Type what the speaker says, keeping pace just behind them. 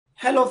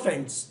Hello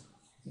friends,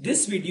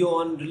 this video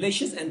on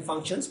relations and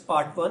functions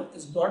part 1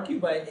 is brought to you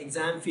by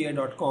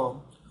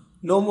ExamFear.com.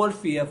 No more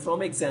fear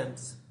from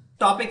exams.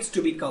 Topics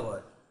to be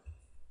covered.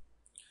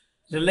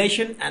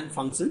 Relation and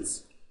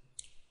functions.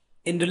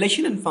 In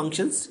relation and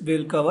functions, we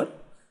will cover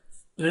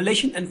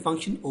relation and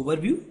function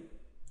overview,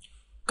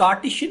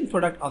 Cartesian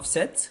product of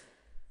sets,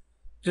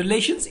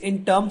 relations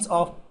in terms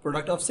of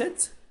product of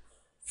sets,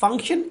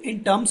 function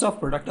in terms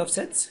of product of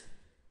sets,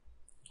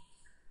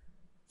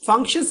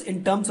 functions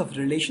in terms of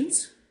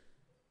relations,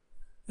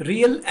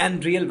 real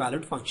and real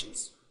valued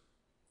functions,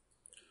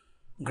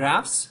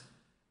 graphs,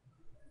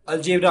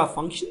 algebra of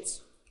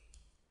functions,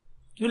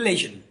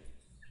 relation.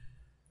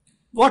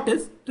 What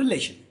is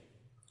relation?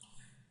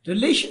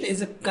 Relation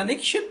is a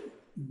connection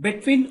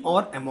between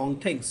or among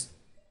things.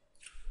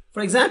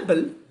 For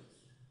example,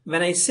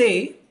 when I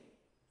say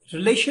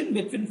relation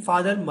between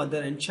father,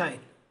 mother and child,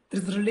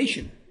 there is a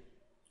relation.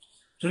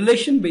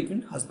 Relation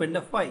between husband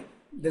and wife,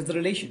 there is a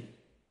relation.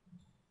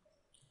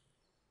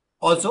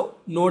 Also,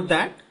 note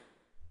that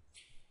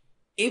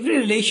every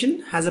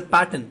relation has a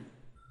pattern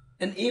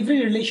and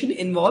every relation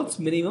involves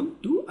minimum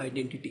two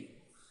identity.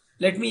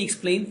 Let me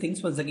explain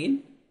things once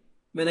again.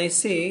 When I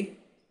say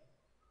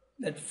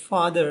that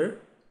father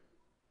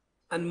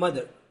and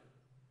mother,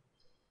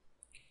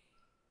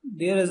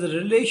 there is a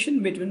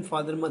relation between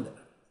father and mother.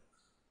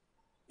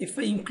 If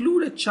I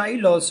include a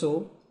child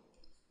also,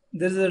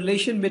 there is a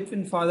relation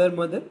between father,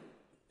 mother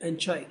and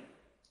child.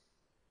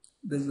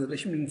 There is a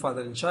relation between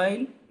father and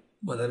child,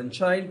 mother and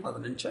child,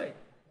 father and child.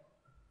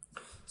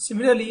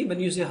 Similarly,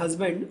 when you say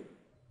husband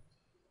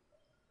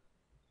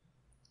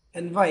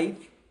and wife,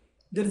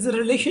 there is a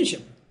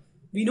relationship.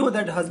 We know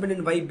that husband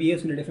and wife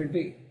behaves in a different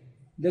way.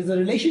 There is a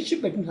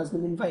relationship between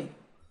husband and wife.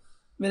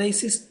 When I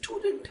say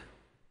student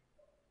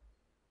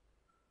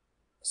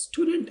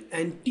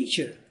and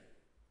teacher,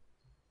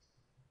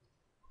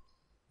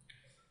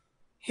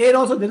 here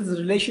also there is a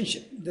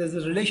relationship. There is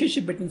a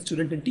relationship between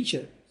student and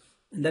teacher.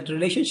 And that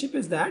relationship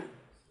is that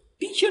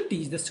teacher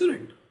teaches the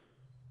student.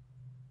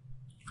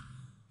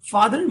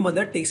 Father and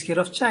mother takes care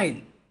of child.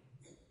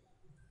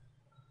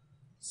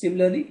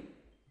 Similarly,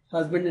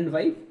 husband and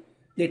wife,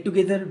 they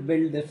together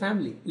build their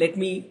family. Let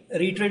me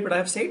reiterate what I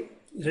have said.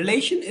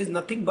 Relation is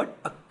nothing but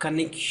a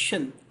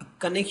connection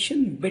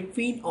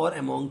between or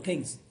among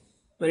things.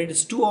 When it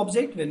is two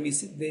objects, when we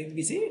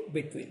say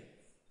between.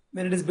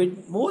 When it is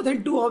more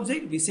than two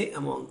objects, we say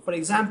among. For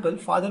example,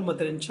 father,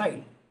 mother and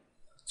child.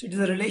 So it is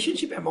a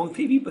relationship among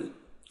three people.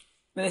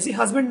 When I say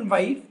husband and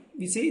wife,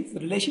 we say it's a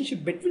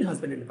relationship between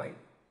husband and wife.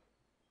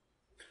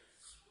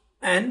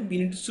 And we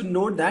need to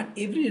note that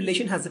every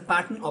relation has a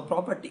pattern or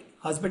property.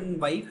 Husband and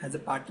wife has a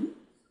pattern.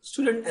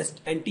 Student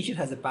and teacher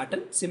has a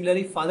pattern.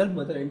 Similarly, father,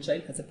 mother and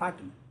child has a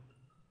pattern.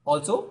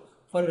 Also,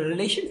 for a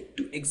relation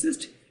to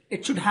exist,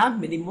 it should have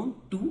minimum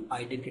two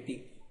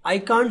identity. I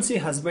can't say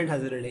husband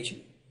has a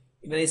relation.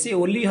 When I say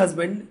only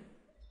husband,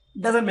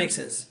 it doesn't make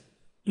sense.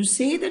 To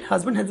say that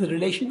husband has a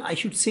relation, I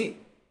should say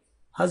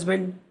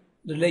husband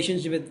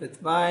relationship with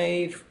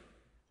wife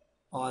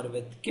or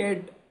with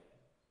kid.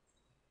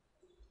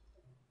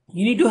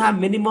 You need to have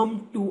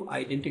minimum two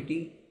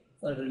identity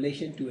for a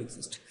relation to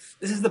exist.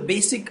 This is the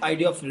basic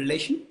idea of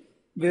relation.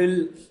 We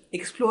will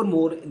explore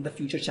more in the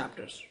future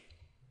chapters.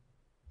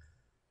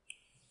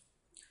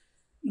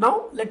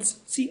 Now let's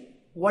see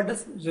what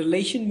does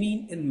relation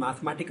mean in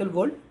mathematical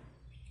world.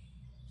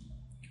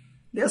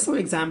 There are some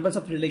examples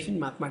of relation in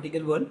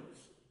mathematical world.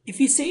 If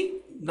we say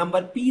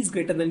number p is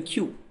greater than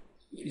q,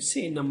 if you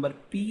say number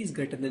p is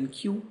greater than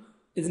q,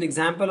 is an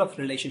example of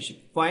relationship.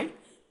 Why?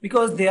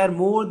 Because they are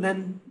more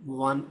than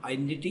one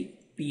identity,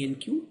 p and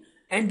q,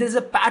 and there is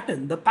a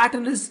pattern. The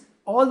pattern is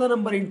all the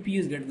number in p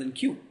is greater than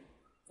q.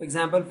 For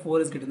example,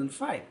 4 is greater than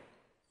 5.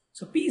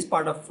 So p is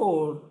part of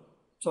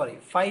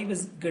 5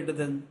 is greater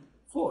than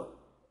 4.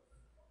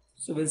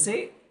 So we'll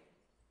say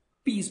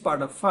p is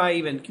part of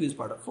 5 and q is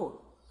part of 4.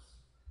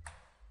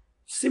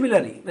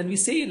 Similarly, when we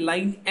say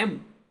line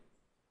m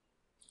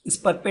is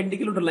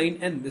perpendicular to line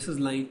n, this is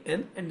line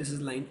n and this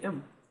is line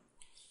m.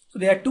 So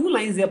there are two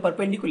lines, they are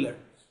perpendicular.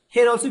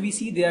 Here also we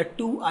see there are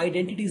two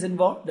identities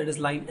involved, that is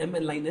line m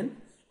and line n,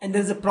 and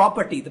there is a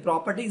property. The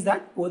property is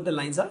that both the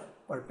lines are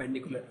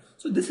perpendicular.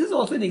 So this is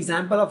also an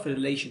example of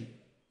relation.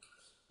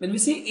 When we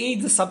say A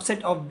is a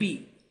subset of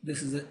B,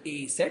 this is a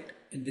A set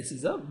and this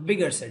is a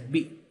bigger set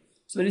B.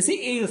 So when we say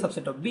A is a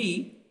subset of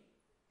B,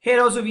 here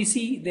also we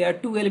see there are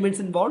two elements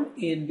involved,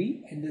 A and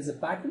B, and there is a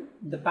pattern.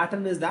 The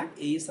pattern is that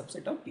A is a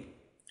subset of B.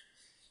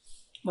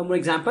 One more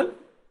example.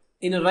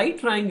 In a right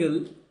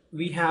triangle,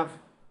 we have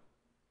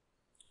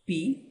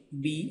P,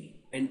 B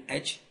and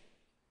H,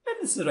 and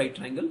this is a right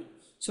triangle.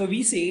 So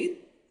we say,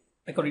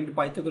 according to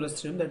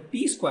Pythagoras theorem, that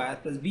P square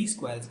plus B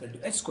square is equal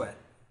to H square,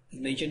 as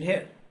mentioned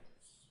here.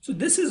 So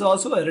this is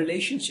also a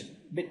relationship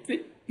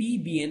between P,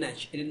 B and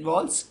H. It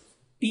involves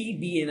P,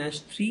 B and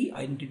H, three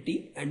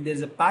identity, and there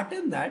is a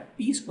pattern that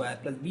P square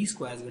plus B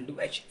square is equal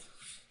to H.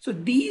 So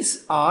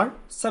these are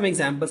some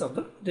examples of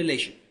the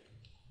relation.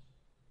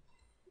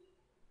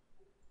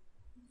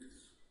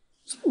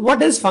 So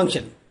what is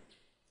function?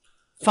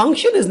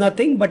 Function is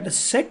nothing but a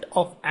set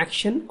of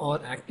action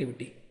or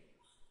activity.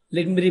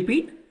 Let me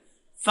repeat.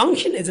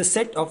 Function is a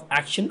set of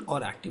action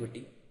or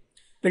activity.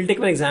 We'll take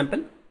one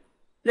example.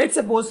 Let's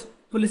suppose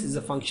police is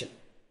a function.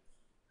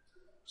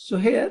 So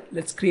here,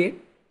 let's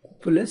create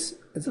police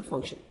as a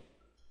function.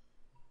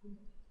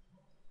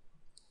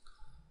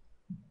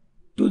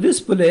 To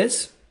this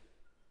police,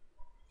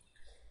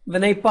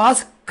 when I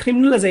pass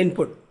criminal as an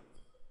input,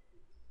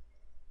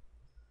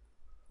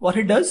 what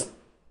it does?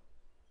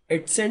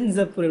 It sends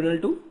the criminal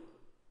to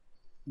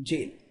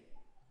jail.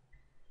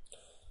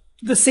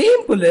 The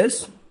same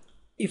police,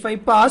 if I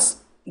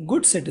pass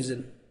good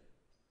citizen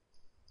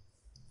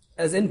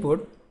as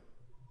input,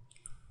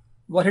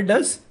 what it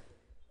does?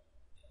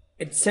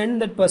 It sends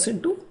that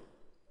person to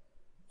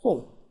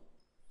home.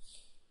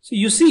 So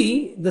you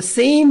see, the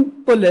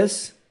same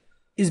police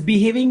is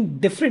behaving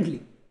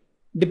differently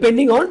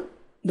depending on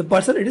the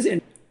person it is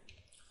in.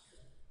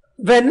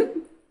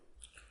 When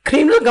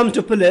criminal comes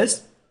to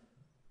police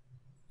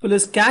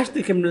catch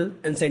the criminal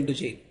and send to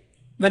jail.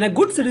 When a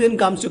good citizen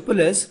comes to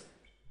police,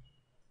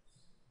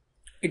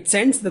 it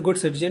sends the good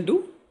citizen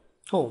to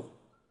home.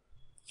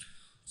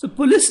 So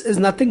police is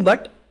nothing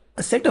but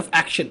a set of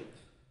action.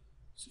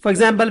 For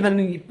example,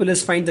 when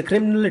police finds the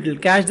criminal, it will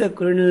catch the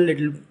criminal, it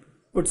will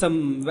put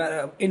some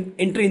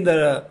entry in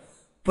the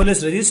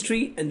police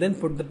registry and then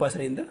put the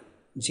person in the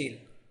jail.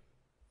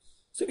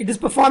 So it is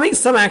performing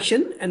some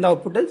action and the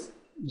output is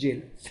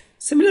jail.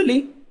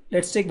 Similarly,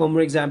 let's take one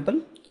more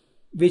example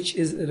which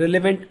is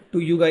relevant to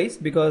you guys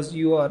because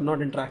you are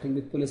not interacting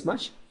with police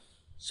much.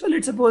 So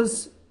let's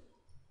suppose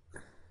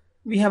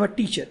we have a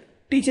teacher.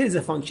 Teacher is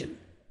a function.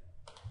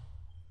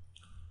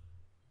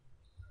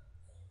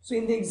 So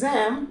in the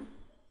exam,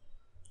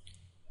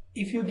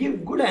 if you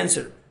give good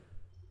answer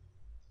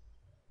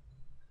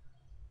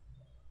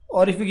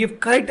or if you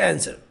give correct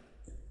answer,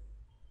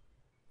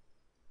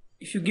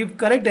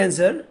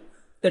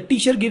 the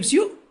teacher gives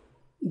you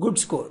good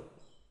score.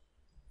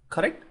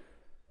 Correct?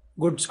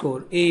 Good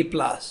score, A+.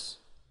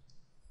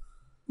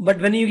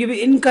 But when you give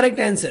incorrect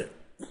answer,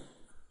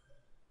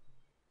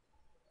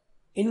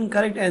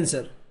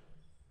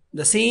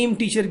 the same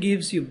teacher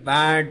gives you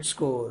bad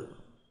score.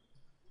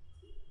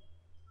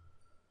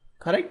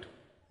 Correct?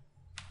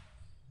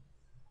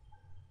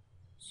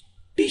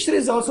 Teacher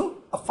is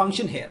also a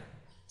function here.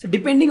 So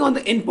depending on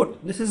the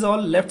input, this is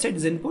all left side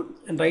is input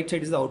and right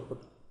side is the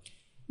output.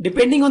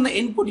 Depending on the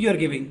input you are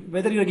giving,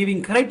 whether you are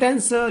giving correct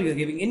answer, you are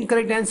giving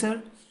incorrect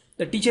answer,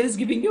 the teacher is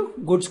giving you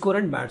good score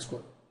and bad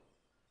score.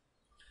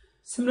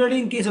 Similarly,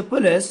 in case of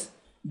police,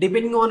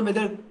 depending on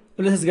whether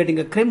police is getting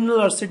a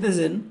criminal or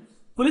citizen,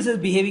 police is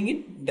behaving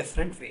in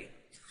different way.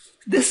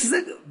 This is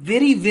a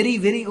very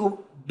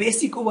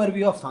basic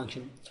overview of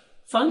function.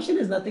 Function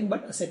is nothing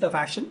but a set of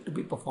action to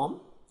be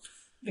performed.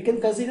 We can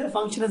consider a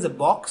function as a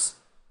box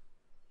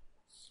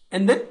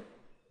and then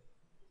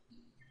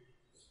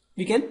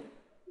we can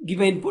give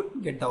an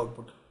input, get the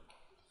output.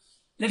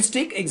 Let's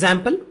take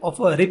example of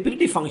a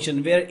repetitive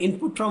function where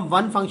input from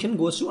one function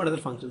goes to another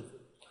function.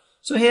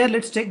 So here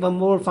let's take one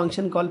more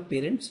function called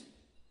parents.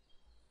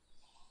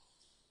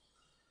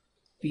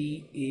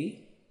 P-A-R-E-N-T-S.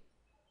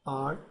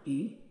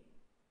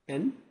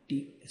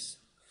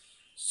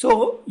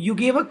 So you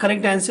gave a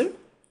correct answer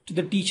to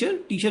the teacher.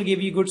 Teacher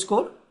gave you a good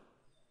score.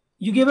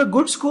 You gave a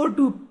good score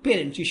to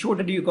parents. You showed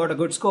that you got a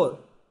good score.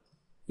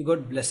 You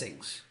got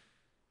blessings.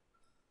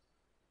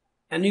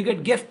 And you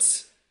get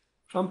gifts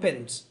from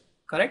parents.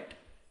 Correct?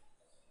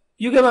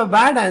 You gave a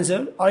bad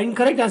answer or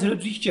incorrect answer to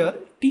teacher.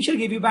 Teacher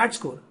gave you bad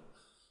score.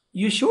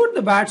 You showed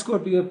the bad score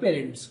to your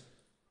parents.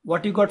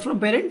 What you got from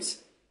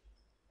parents?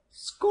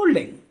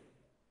 Scolding.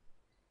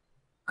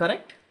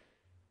 Correct?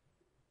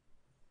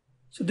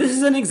 So this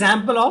is an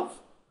example of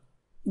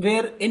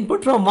where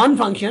input from one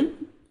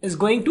function is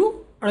going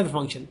to another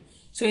function.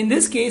 So in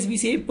this case, we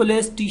say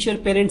police, teacher,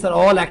 parents are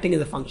all acting as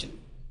a function.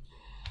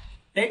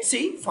 Let's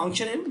see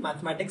function in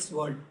mathematics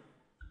world.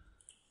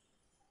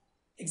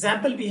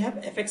 Example, we have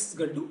fx is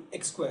equal to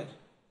x square.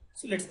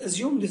 So let's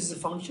assume this is a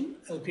function.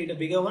 I'll create a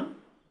bigger one.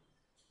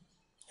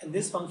 And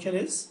this function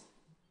is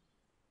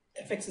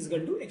fx is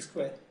equal to x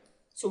square.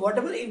 So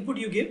whatever input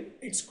you give,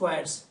 it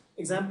squares.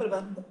 Example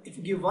 1, if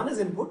you give 1 as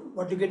input,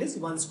 what you get is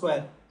 1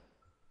 square.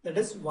 That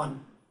is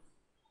 1.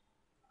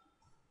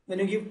 When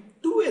you give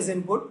 2 as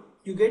input,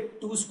 you get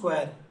 2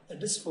 square.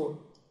 That is 4.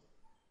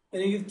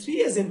 When you give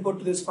 3 as input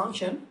to this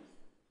function,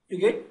 you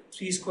get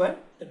 3 square.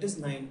 That is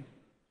 9.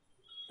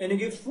 When you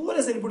give 4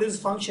 as input to this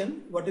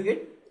function, what you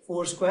get?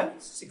 4 square,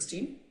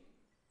 16.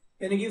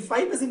 When you give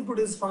 5 as input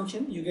to this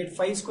function, you get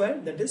 5 square,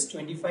 that is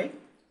 25.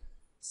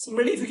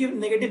 Similarly, if you give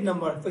negative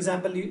number, for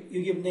example,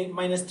 you give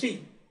minus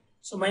 3.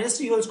 So minus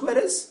 3 whole square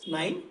is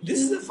 9. This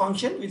is a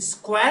function which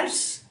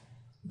squares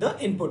the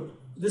input.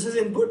 This is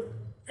input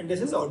and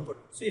this is output.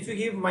 So if you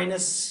give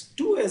minus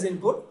 2 as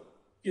input,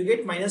 you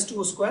get minus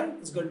 2 square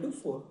is equal to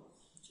 4.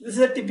 So this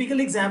is a typical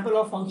example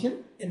of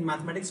function in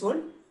mathematics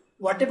world.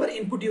 Whatever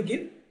input you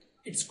give,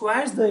 it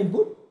squares the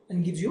input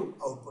and gives you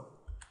output.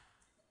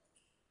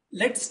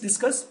 Let's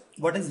discuss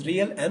what is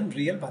real and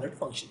real valued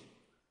function.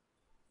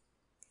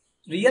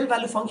 Real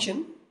value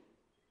function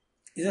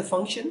is a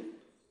function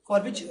for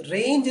which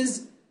range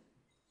is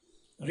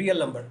real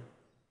number.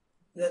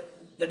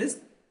 That is,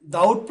 the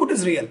output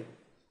is real.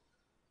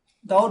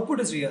 The output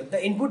is real.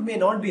 The input may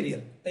not be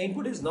real. The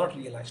input is not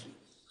real actually.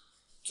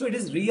 So it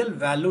is real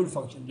valued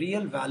function.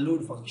 Real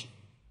valued function.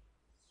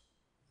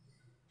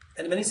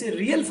 And when you say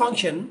real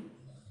function,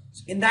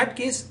 in that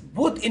case,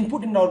 both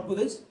input and output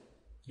is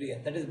real.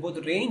 That is,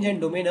 both range and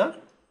domain are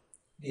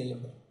real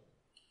number.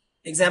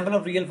 Example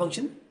of real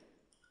function: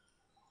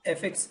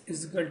 fx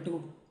is equal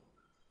to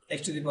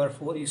x to the power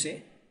 4. You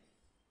say,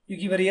 you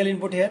give a real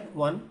input here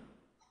 1,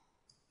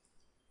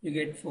 you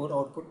get 4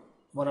 output,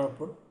 1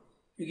 output.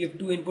 You give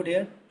 2 input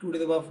here, 2 to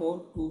the power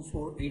 4, 2,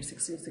 4, 8,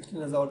 16,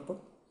 16 as the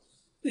output.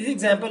 This is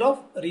example of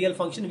a real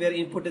function where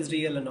input is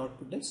real and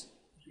output is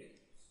real.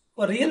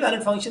 For real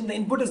valid function, the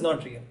input is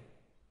not real.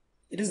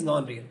 It is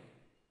non-real.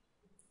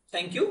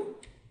 Thank you.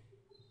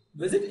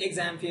 Visit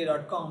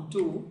ExamFear.com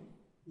to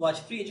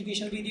watch free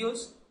educational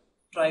videos,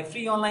 try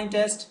free online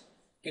test,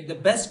 get the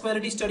best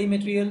quality study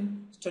material,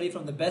 study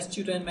from the best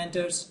tutor and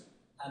mentors,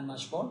 and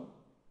much more.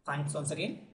 Thanks once again.